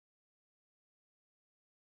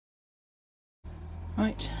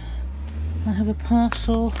Right, I have a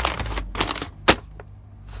parcel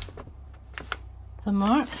for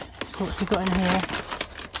Mark. So what's he got in here?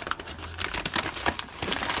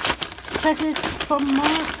 Presents from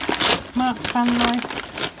Mark. Mark's Van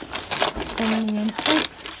Life. Bringing in hope.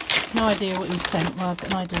 No idea what he sent. Well, I've got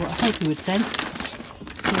no idea what I hope he would send.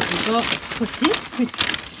 What have we got? What's this?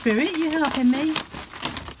 Spirit, you helping me?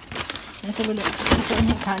 Let's have a look.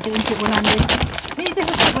 Can't get into it one-handed. Really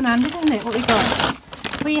difficult one-handed, isn't it? What we got?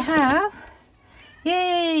 We have,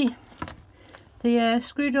 yay, the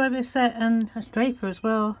screwdriver set and a draper as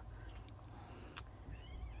well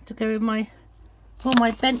to go with all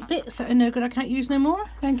my bent bits that are no good, I can't use no more.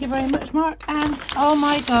 Thank you very much, Mark. And oh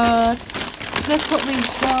my god, look what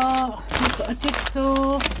we've got. We've got a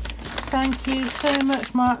jigsaw. Thank you so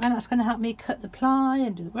much, Mark. And that's going to help me cut the ply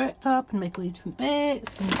and do the worktop and make all these different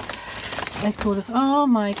bits and make all the, oh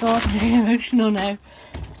my god, I'm very emotional now.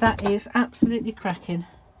 That is absolutely cracking.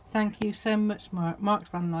 Thank you so much, Mark. Mark's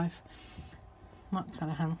Van Life. Mark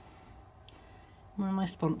Callahan. One of my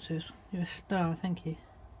sponsors. You're a star. Thank you.